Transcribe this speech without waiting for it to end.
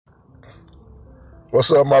What's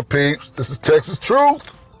up, my peeps? This is Texas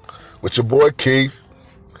Truth with your boy Keith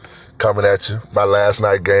coming at you. My last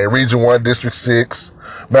night game, Region 1, District 6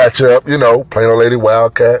 matchup, Plano Lady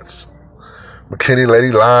Wildcats, McKinney Lady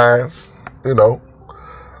Lions,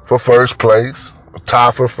 for first place,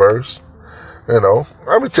 tie for first.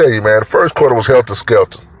 Let me tell you, man, the first quarter was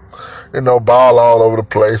helter-skelter. Ball all over the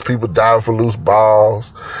place, people diving for loose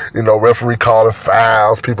balls, referee calling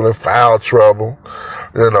fouls, people in foul trouble,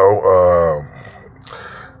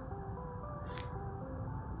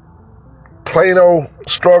 Plano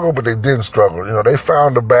struggled, but they didn't struggle. They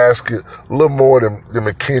found the basket a little more than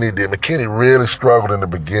McKinney did. McKinney really struggled in the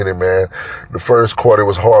beginning, man. The first quarter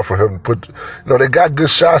was hard for him to put, they got good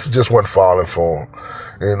shots, it just wasn't falling for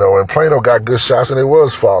them. And Plano got good shots and it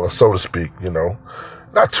was falling, so to speak,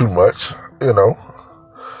 Not too much, At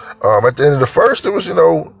the end of the first, it was,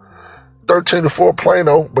 13-4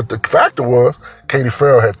 Plano, but the factor was Katie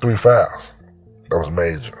Farrell had 3 fouls. That was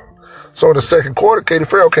major. So in the second quarter, Katie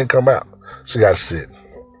Farrell can't come out. She got to sit.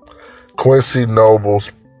 Quincy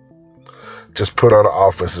Nobles just put on an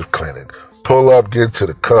offensive clinic. Pull up, get to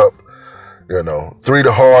the cup, three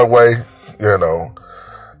the hard way,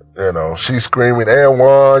 she's screaming, and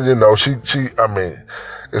one,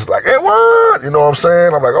 it's like, and one, you know what I'm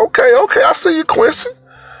saying? I'm like, okay, I see you, Quincy.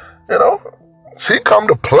 She come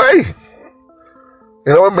to play.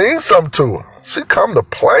 It means something to her. She come to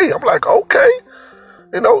play. I'm like, okay.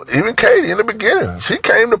 Even Katie in the beginning, she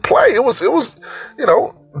came to play. It was,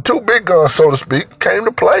 two big guns, so to speak, came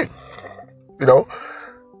to play.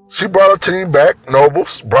 She brought her team back.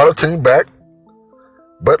 Nobles brought her team back.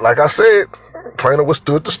 But like I said, Plano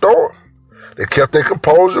withstood the storm. They kept their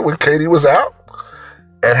composure when Katie was out.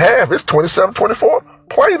 At half, it's 27-24,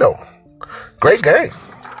 Plano. Great game.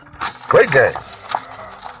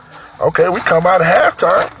 Okay, we come out at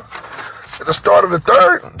halftime. At the start of the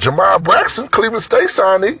third, Jamal Braxton, Cleveland State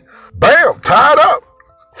signee, bam, tied up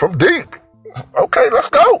from deep. Okay, let's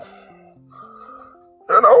go.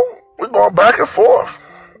 We're going back and forth.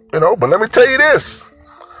 But let me tell you this.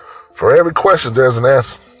 For every question, there's an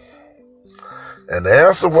answer. And the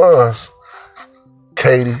answer was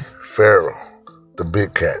Katie Farrell, the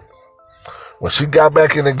big cat. When she got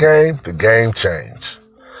back in the game changed.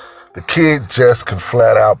 The kid just can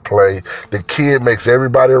flat out play. The kid makes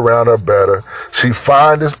everybody around her better. She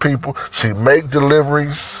finds people. She make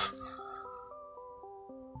deliveries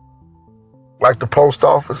like the post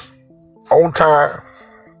office, on time,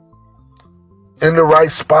 in the right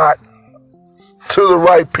spot, to the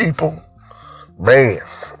right people. Man,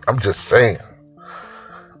 I'm just saying.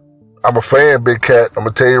 I'm a fan, Big Cat. I'm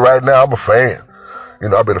going to tell you right now, I'm a fan.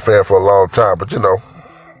 I've been a fan for a long time, but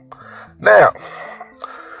Now,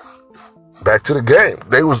 back to the game.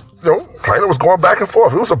 Plano was going back and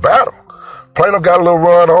forth. It was a battle. Plano got a little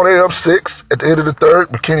run on. They up 6 at the end of the third.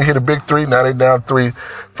 McKinney hit a big 3. Now they down 3.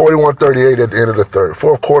 41-38 at the end of the third.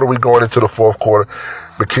 Fourth quarter, we going into the fourth quarter.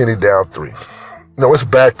 McKinney down 3. It's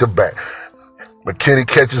back to back. McKinney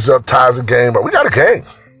catches up, ties the game up. We got a game.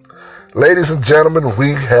 Ladies and gentlemen,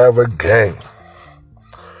 we have a game.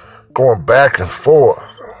 Going back and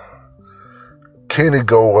forth. Kenny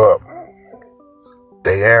go up.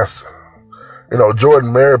 They answer.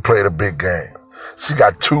 Jordan Mary played a big game. She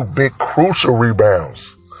got 2 big crucial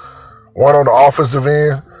rebounds. One on the offensive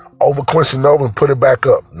end over Quincy Noble and put it back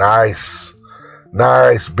up. Nice.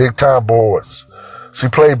 Big time boards. She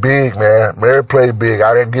played big, man. Mary played big.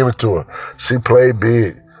 I didn't give it to her. She played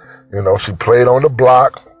big. She played on the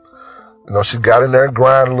block. She got in there and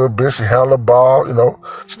grinded a little bit. She handled the ball.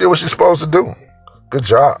 She did what she's supposed to do. Good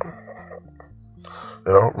job.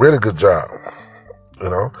 Really good job.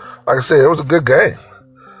 Like I said, it was a good game.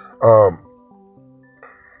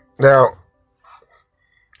 Now,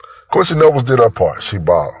 Quincy Nobles did her part. She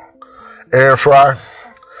balled. Erin Fry,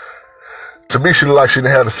 to me, she looked like she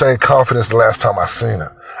didn't have the same confidence the last time I seen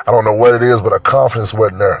her. I don't know what it is, but her confidence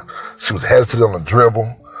wasn't there. She was hesitant on the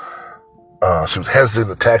dribble. She was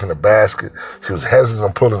hesitant attacking the basket. She was hesitant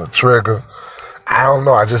on pulling the trigger. I don't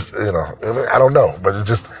know. I don't know. But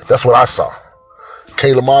that's what I saw.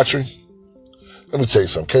 Kayla Montry, let me tell you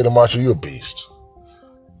something. Kayla Montry, you're a beast.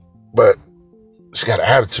 But she got an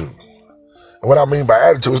attitude. And what I mean by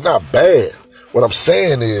attitude is not bad. What I'm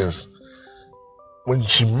saying is, when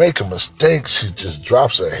she make a mistake, she just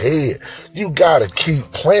drops her head. You gotta keep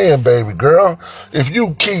playing, baby girl. If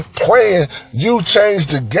you keep playing, you change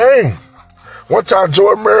the game. One time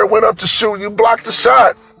Jordan Mary went up to shoot, you blocked the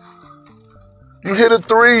shot. You hit a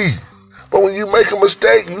 3. But when you make a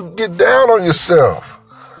mistake, you get down on yourself.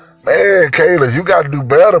 Man, Kayla, you got to do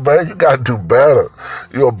better, man. You got to do better.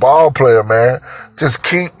 You're a ball player, man. Just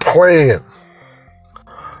keep playing.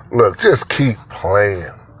 Look, just keep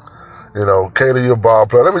playing. You know, Kayla, you're a ball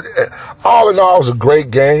player. All in all, it was a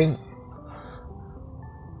great game.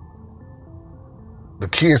 The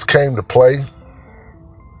kids came to play.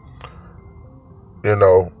 You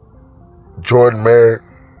know, Jordan Merritt,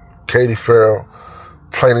 Katie Farrell,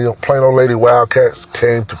 Plano Lady Wildcats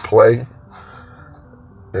came to play.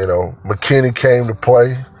 You know, McKinney came to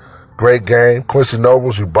play. Great game. Quincy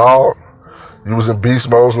Nobles, you balled. You was in beast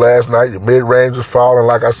mode last night. Your mid-range was falling.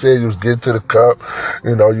 Like I said, you was getting to the cup.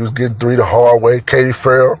 You know, you was getting three the hard way. Katie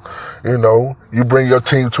Farrell, you know, you bring your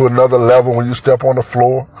team to another level when you step on the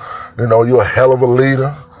floor. You know, you're a hell of a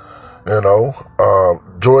leader. You know,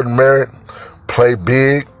 Jordan Merritt played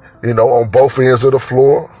big, you know, on both ends of the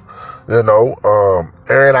floor. You know,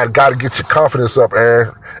 Aaron, I got to get your confidence up,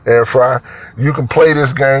 Aaron Fry. You can play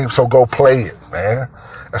this game, so go play it, man.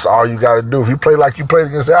 That's all you got to do. If you play like you played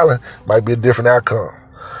against Allen, might be a different outcome.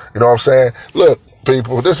 You know what I'm saying? Look,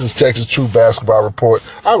 people, this is Texas True Basketball Report.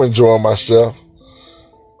 I'm enjoying myself,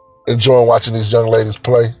 enjoying watching these young ladies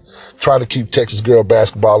play, trying to keep Texas girl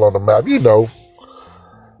basketball on the map. You know,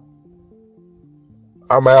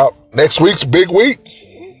 I'm out. Next week's big week.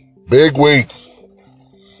 Big week.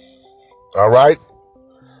 All right?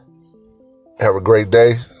 Have a great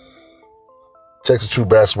day. Texas True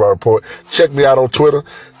Basketball Report. Check me out on Twitter,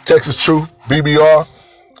 Texas Truth BBR,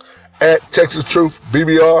 at Texas Truth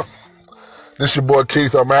BBR. This your boy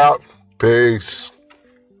Keith. I'm out. Peace.